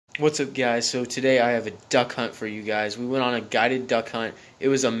What's up, guys? So today I have a duck hunt for you guys. We went on a guided duck hunt. It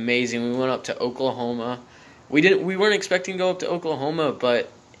was amazing. We went up to Oklahoma. We weren't expecting to go up to Oklahoma,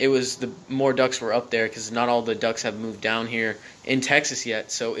 but it was more ducks were up there because not all the ducks have moved down here in Texas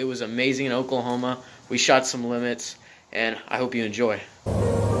yet. So it was amazing in Oklahoma. We shot some limits, and I hope you enjoy.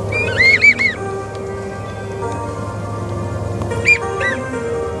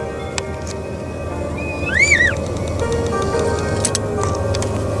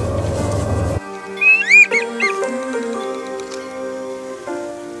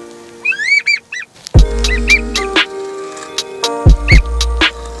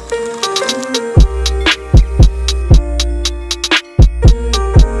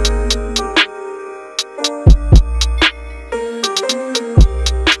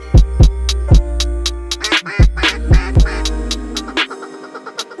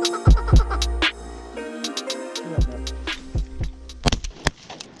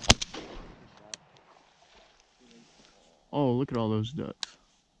 Oh, look at all those ducks.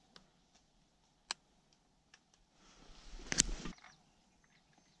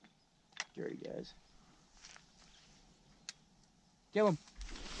 Dirty guys. Kill him.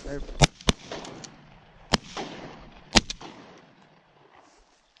 There.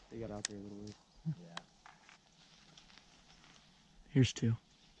 They got out there a little bit. Yeah. Here's two.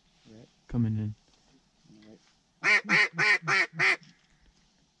 Right. Coming in. Right.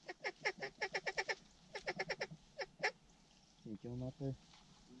 Can you kill him out there?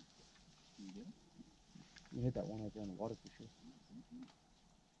 You hit that one right there in the water for sure.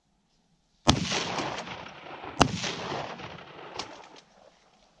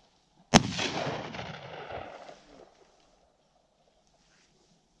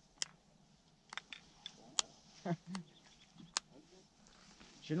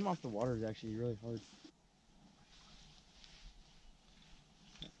 Shoot him off the water is actually really hard.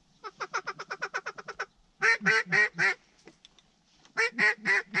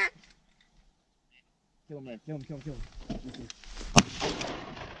 Kill him, man. Kill him, kill him, kill him.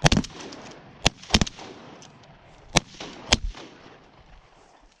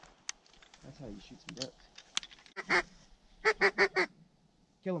 That's how you shoot some ducks.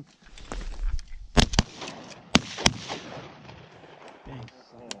 Kill him.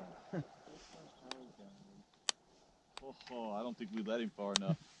 Oh, I don't think we let him far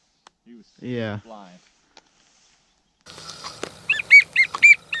enough. He was flying.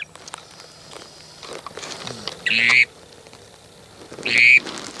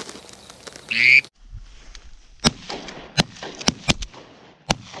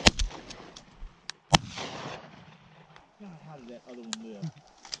 God, how did that other one live?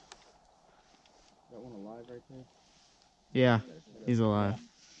 That one alive right there? Yeah, he's alive.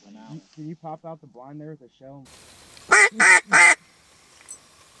 Can you pop out the blind there with a shell?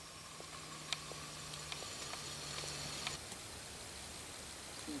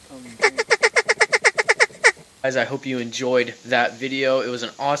 Guys, I hope you enjoyed that video. It was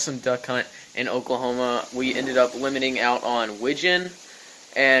an awesome duck hunt in Oklahoma. We ended up limiting out on widgeon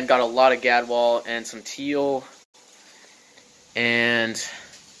and got a lot of gadwall and some teal and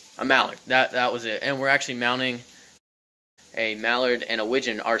a mallard. That was it. And we're actually mounting a mallard and a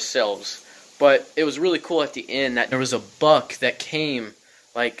widgeon ourselves. But it was really cool at the end that there was a buck that came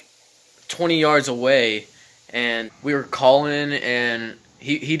like 20 yards away, and we were calling, and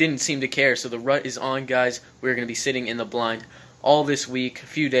he didn't seem to care. So the rut is on, guys. We're going to be sitting in the blind all this week, a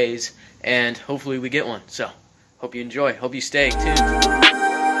few days, and hopefully we get one. So hope you enjoy. Hope you stay tuned.